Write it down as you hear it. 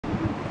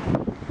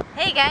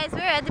Hey guys, we're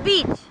at the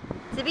beach.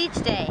 It's a beach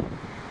day.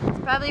 It's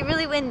probably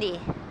really windy.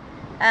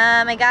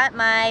 I got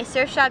my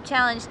Surf Shop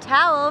Challenge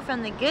towel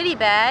from the goodie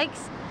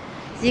bags.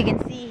 As you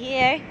can see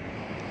here.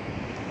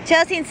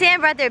 Chelsea and Sam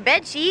brought their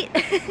bed sheet.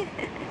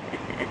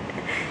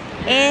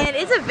 And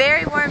it's a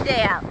very warm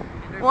day out.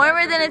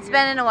 Warmer than it's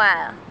been in a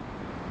while.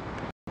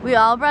 We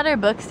all brought our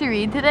books to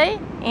read today,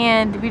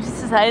 and we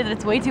just decided that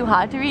it's way too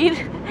hot to read.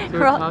 So we're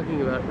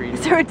talking about reading.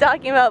 So we're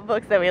talking about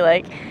books that we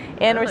like,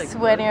 and we're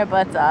sweating our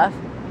butts off.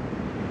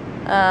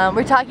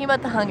 We're talking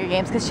about the Hunger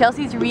Games because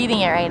Chelsea's reading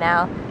it right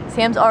now.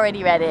 Sam's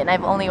already read it, and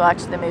I've only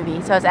watched the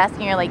movie. So I was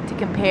asking her like to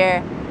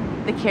compare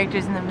the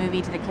characters in the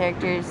movie to the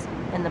characters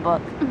in the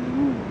book.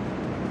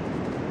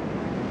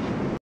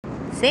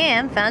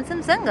 Sam found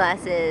some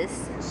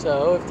sunglasses.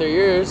 So if they're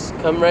yours,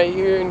 come right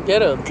here and get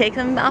them. Take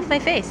them off my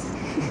face.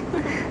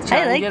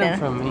 I like them.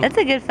 From me. That's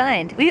a good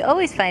find. We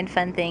always find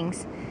fun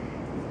things.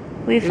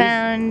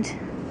 Found...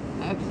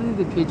 Actually,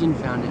 the pigeon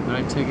found it, but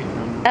I took it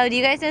from him. Oh, do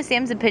you guys know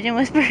Sam's a pigeon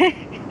whisperer?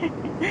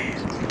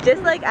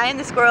 Just like I am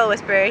the squirrel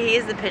whisperer, he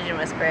is the pigeon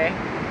whisperer.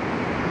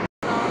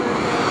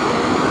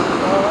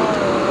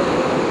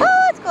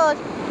 Oh, it's cold.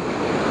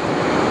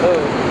 Oh.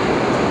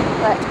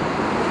 What?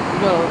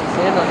 No,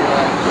 sand on your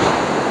lap.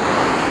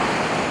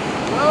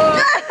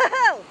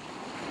 Whoa!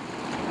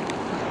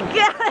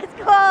 God, it's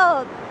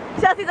cold.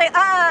 Chelsea's like,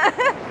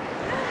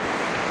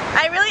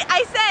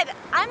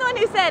 I'm the one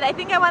who said, I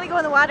think I want to go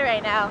in the water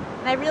right now.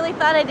 And I really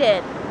thought I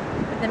did.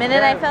 But the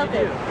minute I felt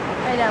it,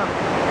 I don't.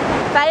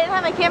 If I didn't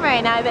have my camera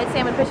right now, I bet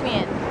Sam would push me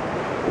in.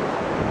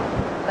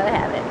 But I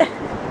have it.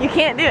 You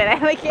can't do it, I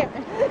have my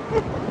camera.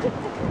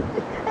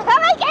 I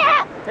have my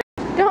camera!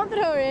 Don't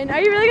throw her in.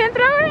 Are you really going to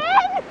throw her in?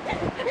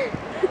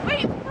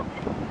 Wait.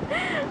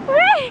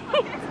 Wait.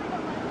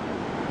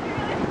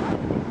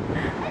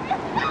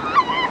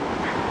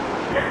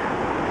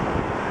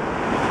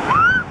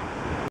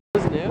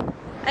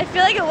 I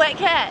feel like a wet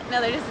cat.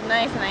 No, they're just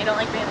nice and I don't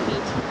like being on the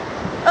beach.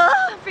 Oh,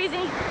 I'm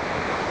freezing.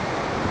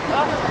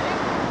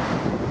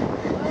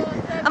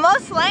 I'm all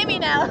slimy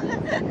now.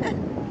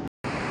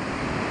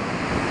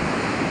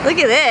 Look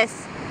at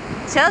this.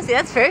 Chelsea,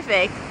 that's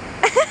perfect.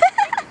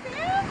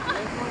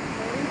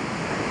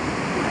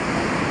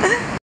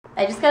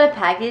 I just got a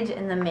package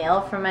in the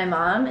mail from my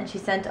mom, and she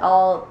sent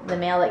all the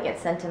mail that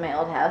gets sent to my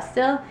old house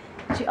still.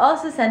 She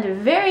also sent a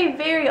very,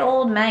 very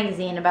old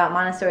magazine about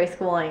Montessori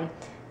schooling.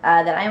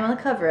 That I'm on the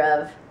cover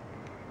of.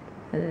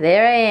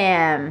 There I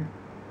am.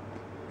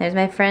 There's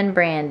my friend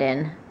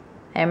Brandon.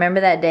 I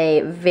remember that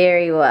day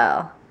very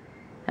well.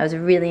 I was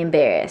really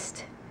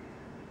embarrassed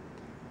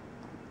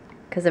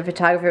because the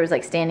photographer was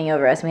like standing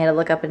over us and we had to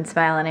look up and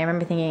smile, and I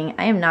remember thinking,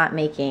 I am not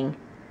making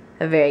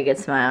a very good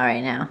smile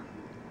right now.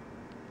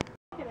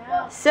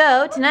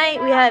 So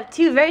tonight we have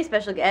two very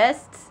special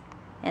guests,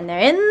 and they're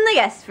in the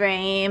guest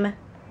frame.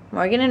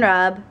 Morgan and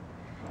Rob.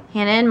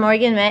 Hannah and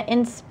Morgan met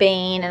in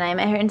Spain, and I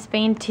met her in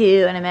Spain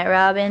too, and I met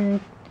Rob in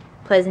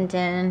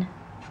Pleasanton.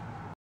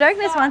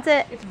 Darkness wants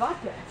it. It's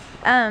vodka.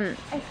 I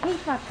hate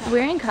vodka.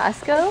 We're in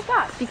Costco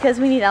because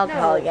we need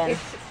alcohol again.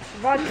 It's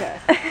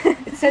vodka.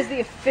 It says the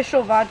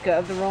official vodka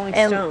of the Rolling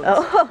Stones.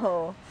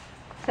 Oh.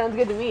 Sounds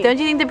good to me. Don't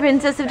you think the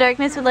Princess of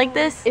Darkness would like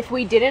this? If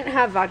we didn't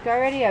have vodka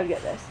already, I would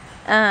get this.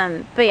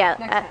 But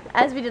yeah,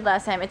 as we did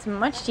last time, it's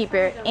much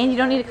cheaper, and you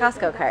don't need a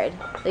Costco card,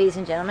 ladies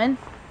and gentlemen.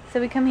 So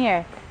we come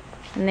here.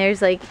 And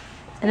there's like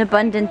an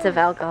abundance of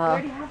alcohol.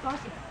 We already have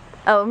vodka.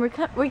 Oh, and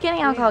we're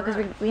getting alcohol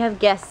because we have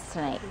guests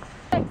tonight.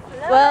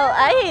 Well,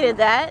 I hated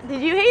that.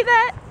 Did you hate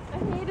that? I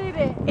hated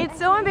it. It's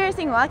so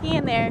embarrassing walking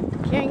in there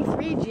carrying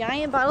 3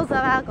 giant bottles of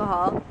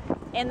alcohol,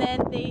 and then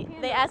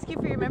they ask you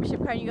for your membership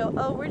card and you go,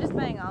 oh, we're just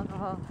buying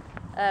alcohol.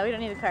 We don't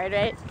need a card,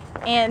 right?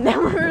 And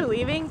then when we were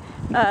leaving,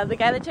 the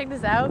guy that checked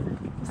us out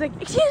was like,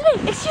 excuse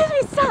me,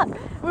 stop.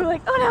 We're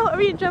like, oh no, are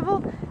we in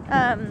trouble?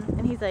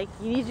 And he's like,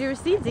 you need your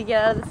receipt to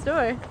get out of the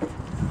store.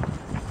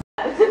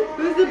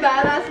 Who's the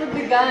badass with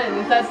the gun?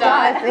 Is that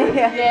Dot?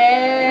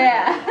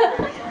 Yeah.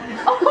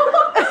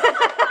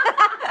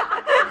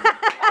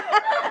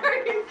 Are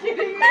you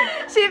kidding me?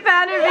 She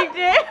found her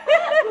victory.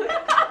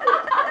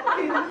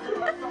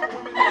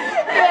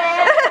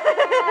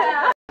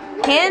 Yeah.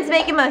 Hannah's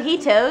making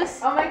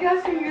mojitos. Oh my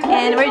gosh,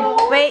 And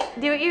wait,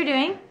 do what you're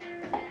doing.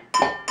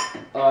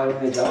 Oh, I want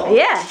to jump?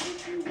 Yeah.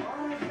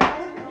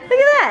 Look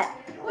at that.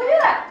 Look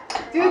at that.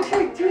 Do a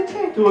trick, do a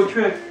trick. Do a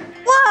trick.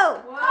 Whoa!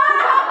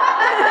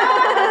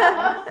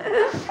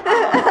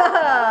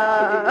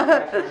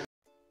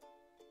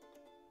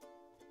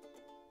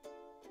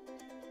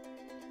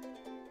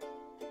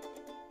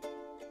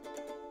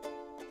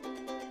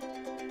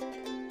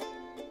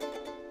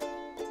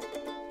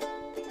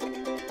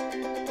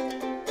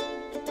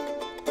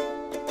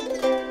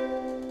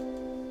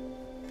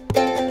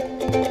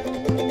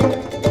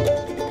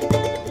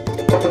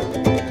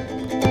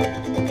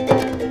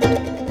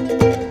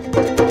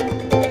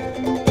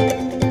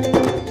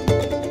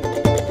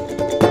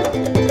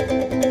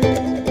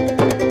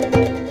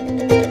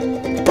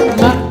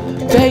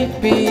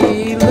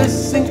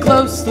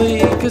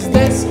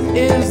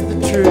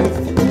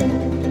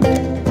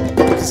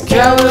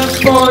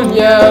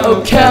 California,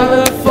 oh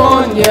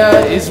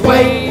California is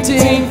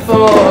waiting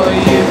for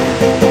you.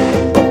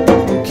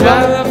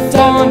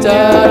 California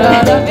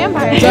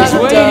is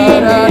waiting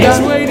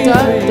for you.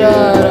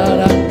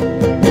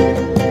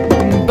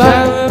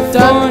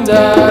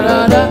 California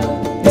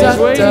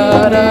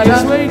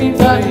is waiting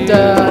for you.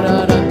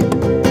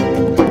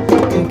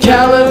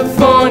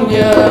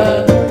 California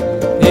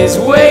is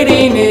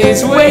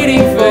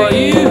waiting for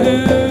you.